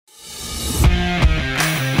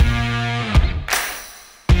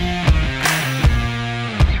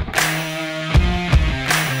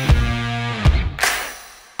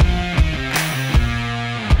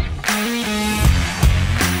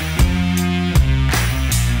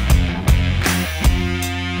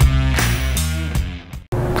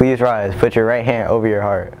Please rise, put your right hand over your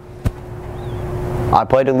heart. I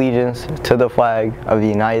pledge allegiance to the flag of the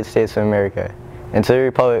United States of America and to the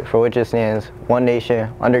republic for which it stands, one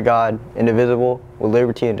nation, under God, indivisible, with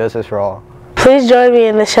liberty and justice for all. Please join me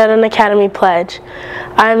in the Sheldon Academy pledge.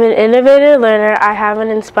 I am an innovative learner. I have an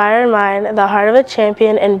inspired mind, the heart of a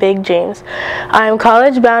champion, and big dreams. I am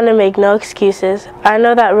college bound and make no excuses. I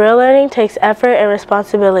know that real learning takes effort and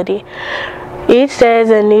responsibility. Each day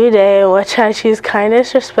is a new day in which I choose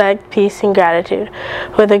kindness, respect, peace, and gratitude.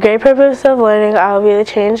 With the great purpose of learning, I will be the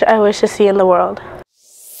change I wish to see in the world.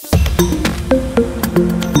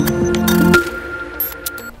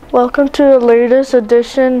 Welcome to the latest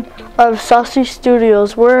edition of Saucy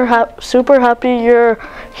Studios. We're super happy you're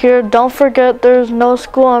here. Don't forget there's no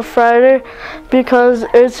school on Friday because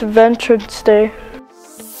it's Veterans Day.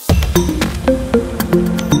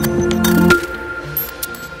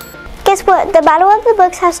 Guess what? The Battle of the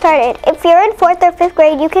Books has started. If you're in 4th or 5th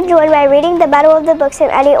grade, you can join by reading the Battle of the Books in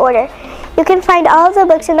any order. You can find all of the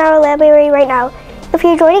books in our library right now. If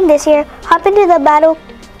you're joining this year, hop into the Battle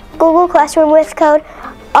Google Classroom with code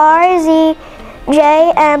RZJMOIB.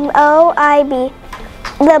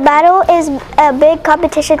 The battle is a big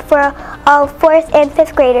competition for all 4th and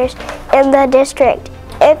 5th graders in the district.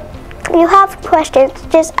 If you have questions,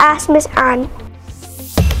 just ask Miss Ann.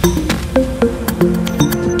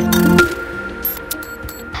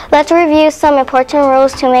 Let's review some important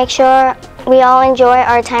rules to make sure we all enjoy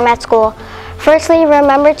our time at school. Firstly,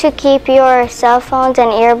 remember to keep your cell phones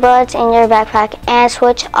and earbuds in your backpack and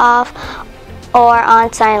switch off or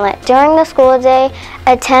on silent. During the school day,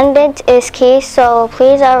 attendance is key, so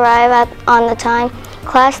please arrive on the time.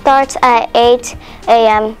 Class starts at 8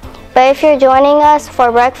 a.m. But if you're joining us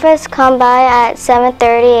for breakfast, come by at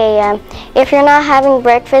 7:30 a.m. If you're not having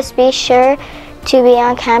breakfast, be sure to be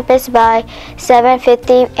on campus by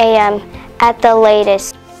 7:50 a.m. at the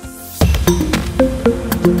latest.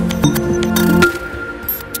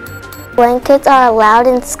 Blankets are allowed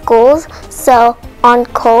in schools, so on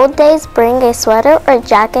cold days, bring a sweater or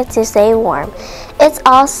jacket to stay warm. It's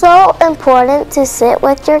also important to sit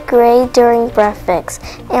with your grade during breakfast.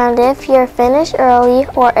 And if you're finished early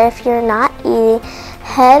or if you're not eating,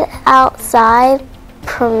 head outside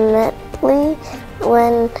promptly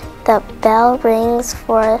when the bell rings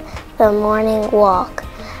for the morning walk.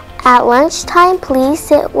 At lunchtime, please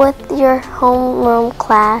sit with your homeroom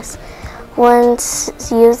class when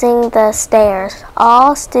using the stairs.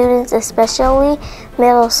 All students, especially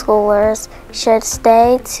middle schoolers, should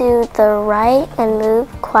stay to the right and move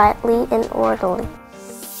quietly and orderly.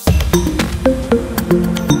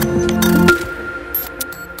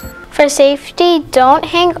 For safety, don't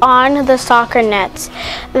hang on the soccer nets.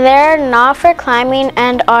 They're not for climbing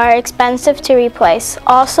and are expensive to replace.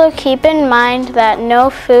 Also, keep in mind that no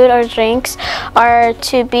food or drinks are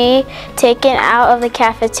to be taken out of the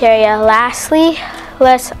cafeteria. Lastly,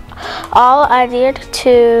 let's all adhere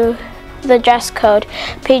to the dress code.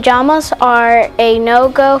 Pajamas are a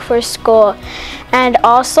no-go for school, and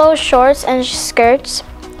also shorts and skirts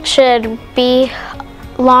should be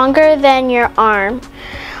longer than your arm.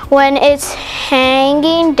 When it's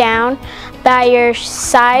hanging down by your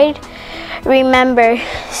side, remember,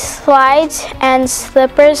 slides and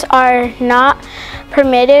slippers are not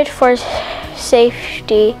permitted for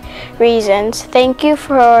safety reasons. Thank you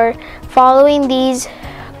for following these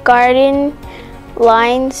guidelines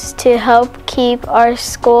to help keep our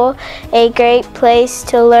school a great place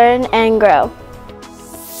to learn and grow.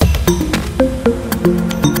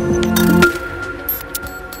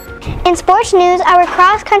 In sports news, our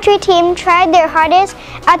cross-country team tried their hardest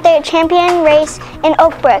at their champion race in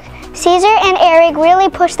Oak Brook. Caesar and Eric really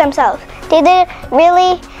pushed themselves. They did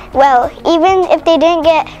really well, even if they didn't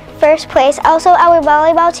get first place. Also, our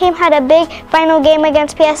volleyball team had a big final game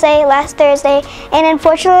against PSA last Thursday, and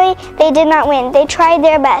unfortunately, they did not win. They tried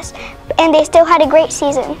their best, and they still had a great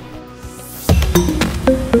season.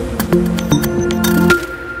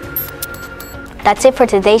 That's it for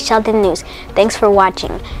today's Sheldon News. Thanks for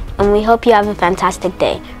watching, and we hope you have a fantastic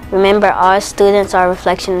day. Remember, all students are a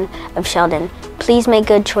reflection of Sheldon. Please make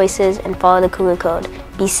good choices and follow the Cougar code.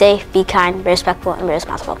 Be safe, be kind, be respectful, and be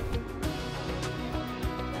responsible.